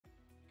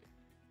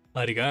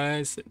Alrighty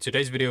guys, in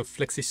today's video of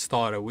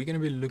FlexiSTARTER, we're going to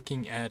be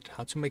looking at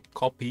how to make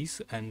copies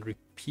and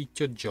repeat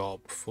your job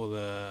for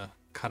the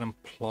cut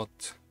and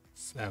plot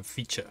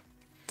feature.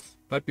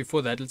 But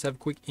before that, let's have a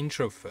quick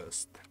intro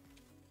first.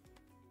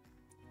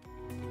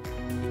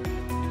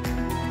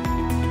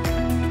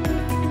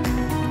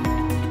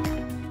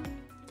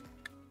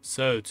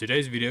 So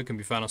today's video can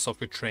be found on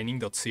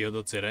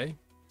softwaretraining.co.za.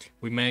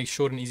 We make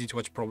short and easy to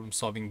watch problem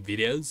solving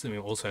videos, and we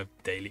also have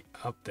daily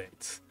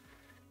updates.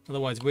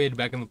 Otherwise, we're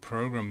back in the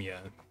program here.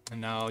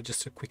 And now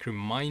just a quick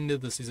reminder,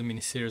 this is a mini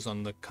series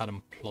on the cut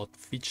and plot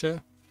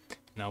feature.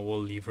 Now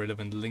we'll leave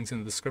relevant links in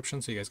the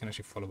description so you guys can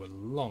actually follow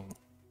along.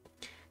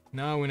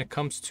 Now when it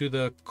comes to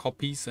the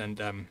copies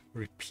and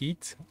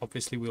repeat,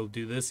 obviously we'll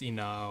do this in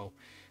our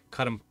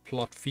cut and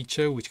plot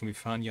feature, which can be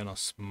found here on our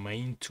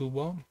main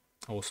toolbar,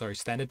 or sorry,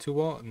 standard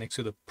toolbar next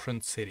to the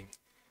print setting.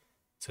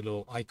 It's a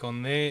little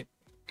icon there,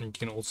 and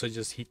you can also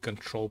just hit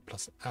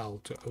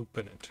Ctrl+L to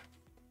open it.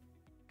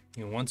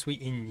 And once we're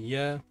in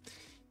here,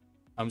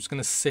 I'm just going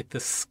to set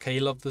the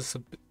scale of this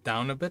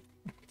down a bit,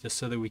 just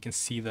so that we can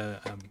see the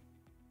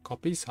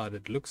copies, how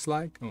it looks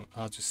like.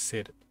 I'll just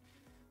set it.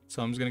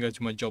 So I'm just going to go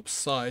to my job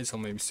size. I'll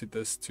maybe set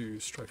this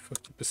to straight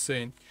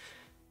 50%.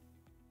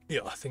 Yeah,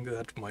 I think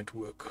that might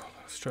work.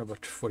 Let's try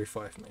about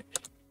 45 maybe.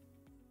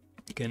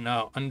 Okay,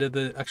 now under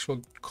the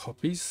actual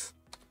copies,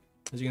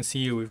 as you can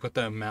see here, we've got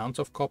the amount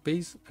of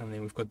copies, and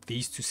then we've got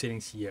these two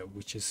settings here,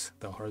 which is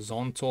the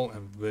horizontal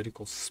and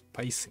vertical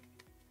spacing.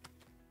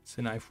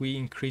 So now if we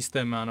increase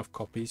the amount of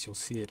copies, you'll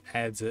see it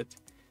adds it,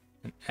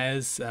 and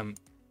as it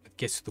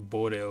gets to the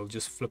border, it'll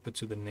just flip it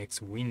to the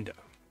next window,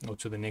 or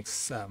to the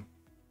next should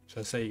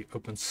I say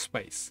open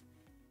space.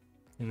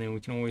 And then we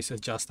can always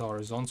adjust the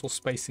horizontal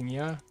spacing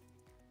here,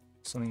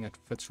 something that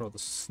fits rather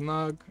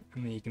snug,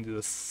 and then you can do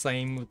the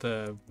same with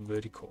the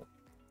vertical.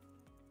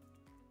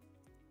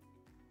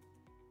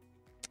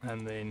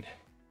 And then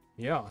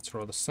yeah, it's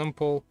rather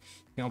simple.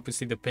 You can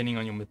obviously, depending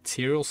on your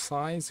material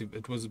size, if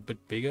it was a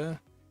bit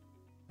bigger,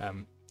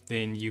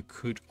 then you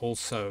could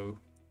also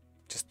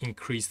just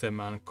increase the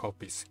amount of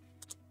copies.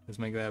 Let's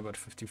make that about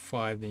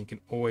 55. Then you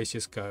can always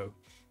just go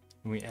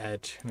and we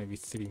add maybe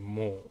 3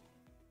 more.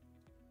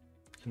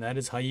 And that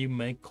is how you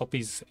make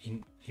copies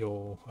in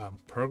your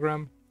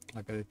program.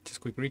 Like a just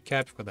quick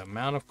recap, you've got the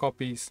amount of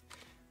copies,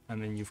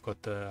 and then you've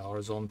got the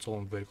horizontal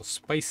and vertical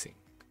spacing.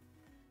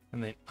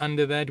 And then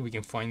under that, we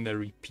can find the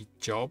repeat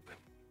job.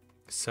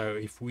 So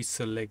if we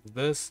select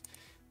this,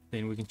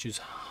 then we can choose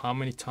how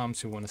many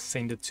times we want to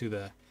send it to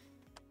the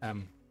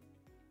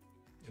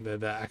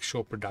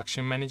actual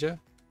production manager.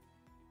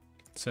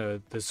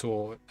 So this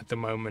will, at the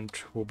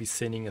moment, we'll be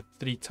sending it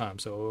 3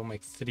 times, so we'll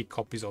make 3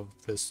 copies of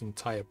this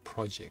entire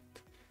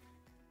project.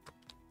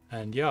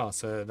 And yeah,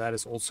 so that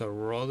is also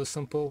rather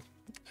simple.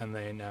 And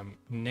then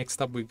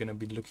next up, we're going to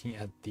be looking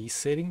at these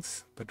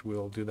settings, but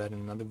we'll do that in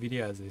another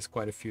video, as there's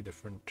quite a few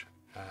different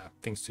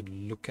things to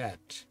look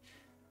at.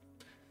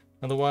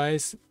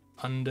 Otherwise,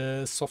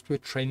 under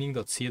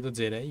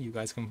softwaretraining.co.za, you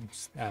guys can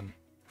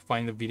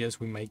find the videos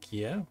we make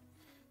here.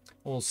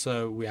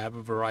 Also, we have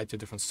a variety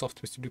of different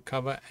softwares to do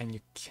cover, and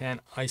you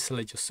can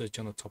isolate your search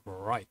on the top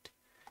right.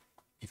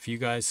 If you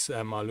guys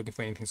are looking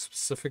for anything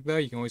specific though,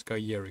 you can always go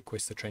here,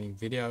 request a training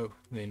video,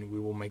 then we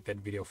will make that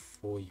video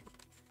for you.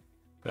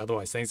 But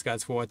otherwise, thanks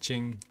guys for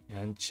watching,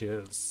 and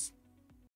cheers.